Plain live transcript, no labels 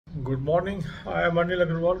Good morning. I am Anil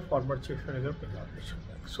Agarwal, former Chief Manager, Punjab National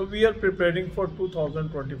Bank. So we are preparing for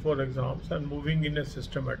 2024 exams and moving in a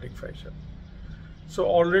systematic fashion. So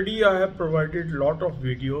already I have provided lot of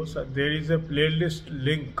videos and there is a playlist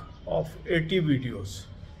link of 80 videos.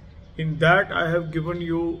 In that I have given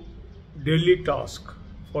you daily task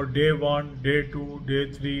for day 1, day 2,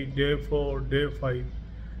 day 3, day 4, day 5.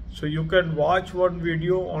 So you can watch one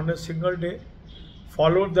video on a single day,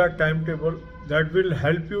 follow that timetable. That will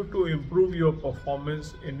help you to improve your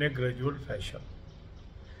performance in a gradual fashion.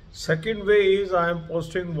 Second way is I am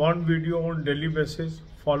posting one video on daily basis,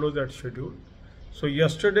 follow that schedule. So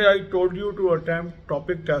yesterday I told you to attempt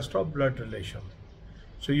topic test of blood relation.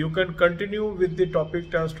 So you can continue with the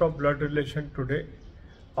topic test of blood relation today.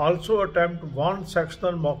 Also attempt one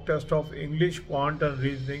sectional mock test of English, Quant and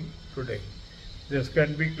Reasoning today. This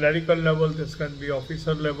can be clerical level, this can be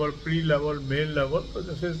officer level, pre-level, main level. So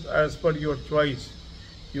this is as per your choice.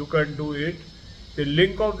 You can do it. The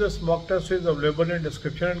link of this mock test is available in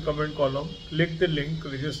description and comment column. Click the link,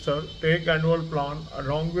 register, take annual plan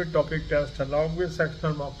along with topic test, along with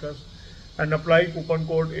sectional mock test and apply coupon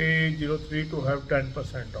code AA03 to have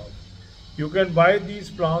 10% off. You can buy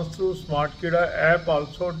these plans through SmartKida app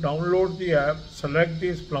also. Download the app, select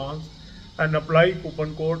these plans and apply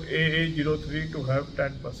coupon code AA03 to have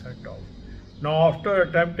 10% off. Now after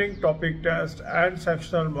attempting topic test and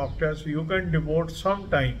sectional mock test, you can devote some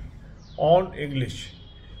time on English.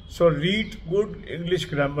 So read good English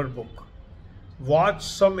grammar book, watch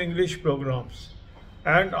some English programs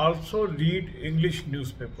and also read English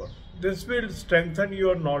newspaper. This will strengthen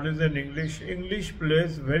your knowledge in English. English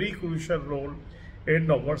plays very crucial role in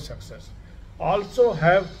our success. Also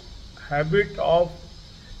have habit of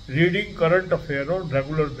reading current affair on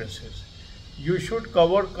regular basis. You should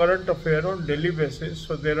cover current affair on daily basis.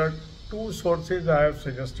 So there are two sources I have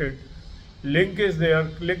suggested. Link is there.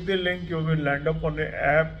 Click the link. You will land up on an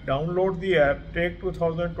app. Download the app. Take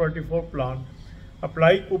 2024 plan.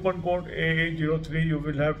 Apply coupon code AA03. You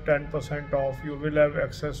will have 10% off. You will have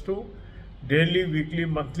access to daily, weekly,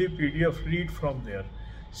 monthly PDF. Read from there.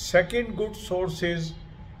 Second good source is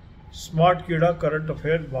SmartKida current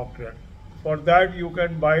affair mock trend. For that you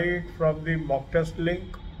can buy it from the mock test link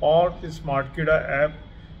or the SmartKida app.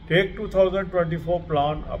 Take 2024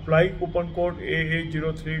 plan, apply coupon code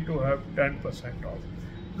AA03 to have 10% off.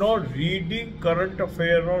 Now reading current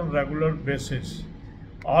affair on regular basis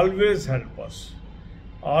always help us.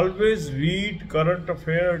 Always read current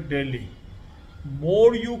affair daily.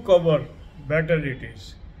 More you cover, better it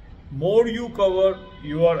is. More you cover,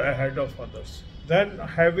 you are ahead of others. Then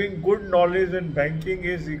having good knowledge in banking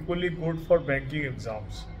is equally good for banking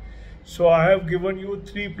exams. So I have given you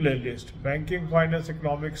three playlists: banking, finance,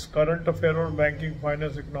 economics, current affair on banking,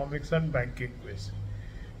 finance, economics and banking quiz.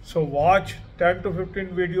 So watch 10 to 15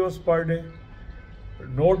 videos per day,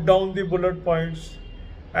 note down the bullet points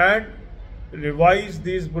and revise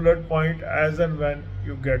these bullet points as and when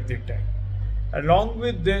you get the time. Along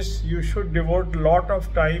with this, you should devote a lot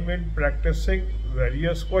of time in practicing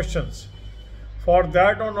various questions. For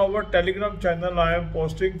that, on our Telegram channel, I am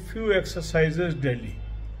posting few exercises daily.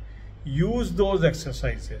 Use those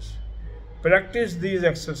exercises. Practice these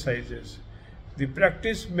exercises. The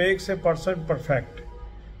practice makes a person perfect.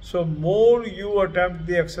 So more you attempt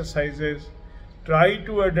the exercises, try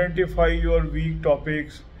to identify your weak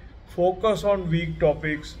topics, focus on weak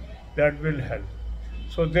topics, that will help.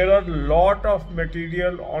 So there are a lot of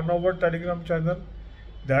material on our Telegram channel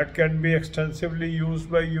that can be extensively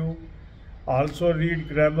used by you. Also read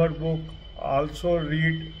grammar book, also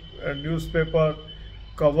read a newspaper,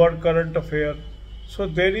 cover current affair. So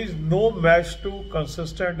there is no match to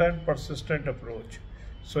consistent and persistent approach.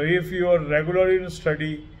 So if you are regular in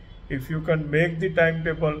study, if you can make the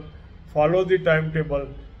timetable, follow the timetable,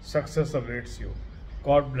 success awaits you.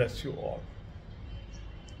 God bless you all.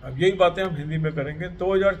 अब यही बातें हम हिंदी में करेंगे।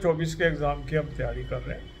 2024 के exam की हम तैयारी कर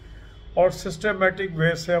रहे हैं और सिस्टमेटिक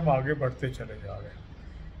वे से हम आगे बढ़ते चले जा रहे हैं।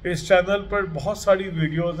 इस चैनल पर बहुत सारी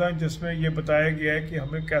वीडियोस हैं जिसमें ये बताया गया है कि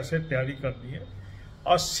हमें कैसे तैयारी करनी है।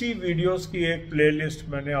 80 वीडियोस की एक प्लेलिस्ट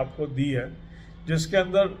मैंने आपको दी है जिसके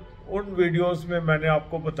अंदर उन वीडियोस में मैंने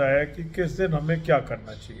आपको बताया कि किस दिन हमें क्या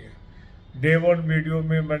करना चाहिए। डे 1 वीडियो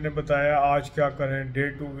में मैंने बताया आज क्या करें, डे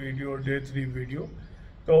 2 वीडियो, डे 3 वीडियो।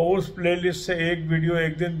 तो उस प्लेलिस्ट से एक वीडियो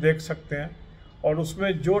एक दिन देख सकते हैं और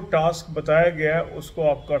उसमें जो टास्क बताया गया है उसको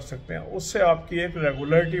आप कर सकते हैं। उससे आपकी एक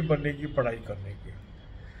रेगुलरिटी बनेगी पढ़ाई करने की।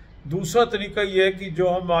 दूसरा तरीका यह है कि जो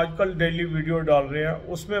हम आजकल डेली वीडियो डाल रहे हैं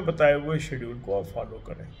उसमें बताए हुए शेड्यूल को आप फॉलो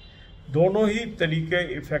करें। दोनों ही तरीके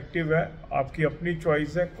इफ़ेक्टिव है, आपकी अपनी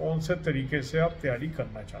चॉइस है कौन से तरीके से आप तैयारी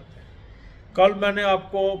करना चाहते हैं। कल मैंने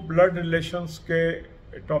आपको ब्लड रिलेशंस के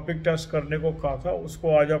टॉपिक टेस्ट करने को कहा था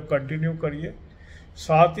उसको आज आप कंटिन्यू करिए।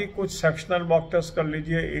 साथ ही कुछ सेक्शनल मॉक टेस्ट कर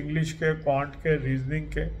लीजिए, इंग्लिश के, क्वांट के, रीजनिंग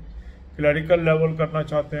के। क्लरिकल लेवल करना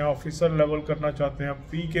चाहते हैं, ऑफिसर लेवल करना चाहते हैं,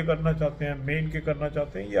 पी के करना चाहते हैं, मेन के करना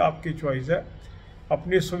चाहते हैं, ये आपकी चॉइस है,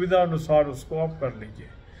 अपनी सुविधा अनुसार उसको आप कर लीजिए।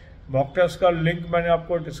 मॉक टेस्ट का लिंक मैंने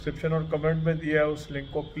आपको डिस्क्रिप्शन और कमेंट में दिया है, उस लिंक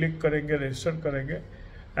को क्लिक करेंगे, रजिस्टर करेंगे,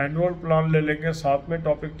 एनुअल प्लान ले लेंगे, साथ में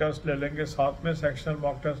टॉपिक टेस्ट ले लेंगे, साथ में सेक्शनल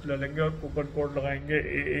मॉक टेस्ट ले लेंगे और कूपन कोड लगाएंगे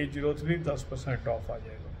AA03, 10% ऑफ आ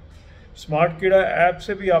जाएगा। स्मार्ट कीड़ा ऐप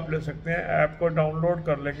से भी आप ले सकते हैं, ऐप को डाउनलोड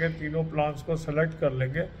कर लेंगे, तीनों प्लान्स को सेलेक्ट कर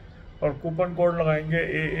लेंगे और कूपन कोड लगाएंगे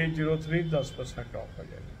AA03, 10% ऑफ आ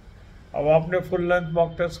जाएगा। अब आपने फुल लेंथ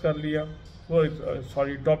मॉक टेस्ट कर लिया,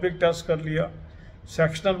 टॉपिक टेस्ट कर लिया,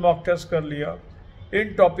 सेक्शनल मॉक टेस्ट कर लिया,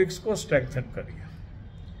 इन टॉपिक्स को स्ट्रेंथन करिए।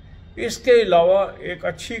 इसके अलावा एक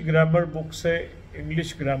अच्छी ग्रामर बुक से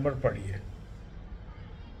इंग्लिश ग्रामर पढ़िए,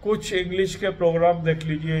 कुछ इंग्लिश के प्रोग्राम देख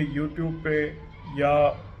लीजिए यूट्यूब पे या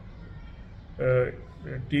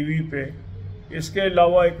टीवी पे। इसके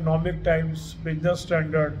अलावा economic times, business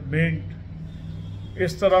standard, mint,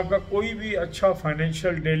 इस तरह का कोई भी अच्छा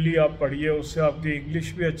फाइनेंशियल डेली आप पढ़िए, उससे आपकी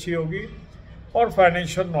इंग्लिश भी अच्छी होगी और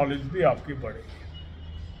फाइनेंशियल नॉलेज भी आपकी बढ़ेगी।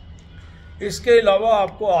 इसके अलावा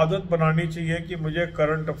आपको आदत बनानी चाहिए कि मुझे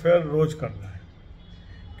करंट अफेयर रोज करना है,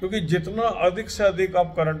 क्योंकि जितना अधिक से अधिक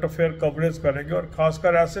आप करंट अफेयर कवरेज करेंगे और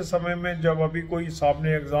ख़ासकर ऐसे समय में जब अभी कोई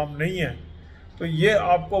सामने एग्ज़ाम नहीं है, तो ये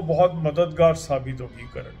आपको बहुत मददगार साबित होगी।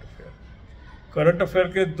 करंट अफेयर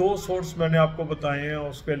के 2 सोर्स मैंने आपको बताए हैं,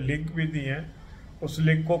 उसके लिंक भी दिए हैं। उस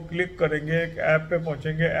लिंक को क्लिक करेंगे, एक ऐप पे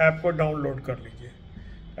पहुंचेंगे, ऐप को डाउनलोड कर लीजिए।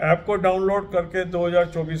 ऐप को डाउनलोड करके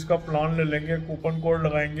 2024 का प्लान ले लेंगे, कूपन कोड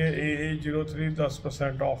लगाएंगे AA03,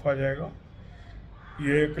 10% ऑफ आ जाएगा।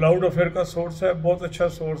 ये क्लाउड अफेयर का सोर्स है, बहुत अच्छा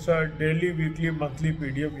सोर्स है, डेली, वीकली, मंथली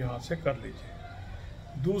PDF यहाँ से कर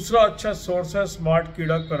लीजिए। दूसरा अच्छा सोर्स है स्मार्ट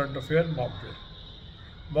कीड़ा करंट अफेयर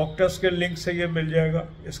मॉक टेस्ट के लिंक से ये मिल जाएगा।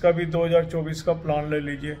 इसका भी 2024 का प्लान ले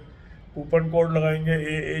लीजिए, कूपन कोड लगाएंगे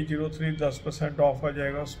AA03, 10% ऑफ आ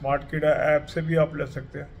जाएगा। स्मार्ट कीड़ा ऐप से भी आप ले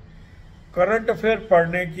सकते हैं। करंट अफेयर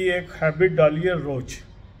पढ़ने की एक हैबिट डालिए रोज,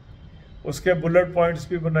 उसके बुलेट पॉइंट्स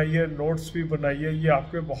भी बनाइए, नोट्स भी बनाइए, ये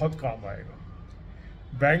आपके बहुत काम आएगा।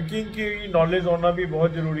 बैंकिंग की नॉलेज होना भी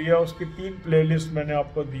बहुत ज़रूरी है, उसकी 3 प्लेलिस्ट मैंने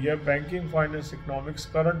आपको दी है, banking, finance, economics,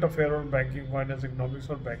 current affair और बैंकिंग, फाइनेंस, इकोनॉमिक्स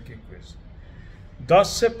और बैंकिंग क्विज। 10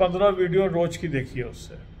 से 15 वीडियो रोज की देखिए,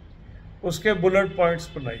 उसके बुलेट पॉइंट्स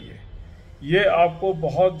बनाइए, ये आपको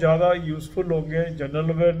बहुत ज़्यादा यूज़फुल होंगे जनरल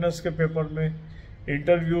अवेयरनेस के पेपर में,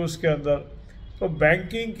 इंटरव्यूज़ के अंदर। तो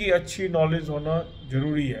बैंकिंग की अच्छी नॉलेज होना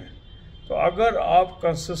ज़रूरी है। तो अगर आप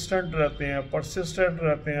कंसिस्टेंट रहते हैं, परसिस्टेंट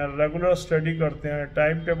रहते हैं, रेगुलर स्टडी करते हैं,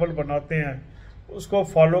 टाइम टेबल बनाते हैं, उसको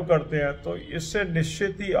फॉलो करते हैं, तो इससे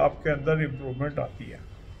निश्चित ही आपके अंदर इम्प्रूवमेंट आती है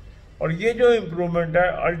और ये जो इम्प्रूवमेंट है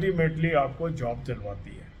अल्टीमेटली आपको जॉब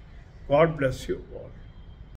दिलवाती है। God bless you all.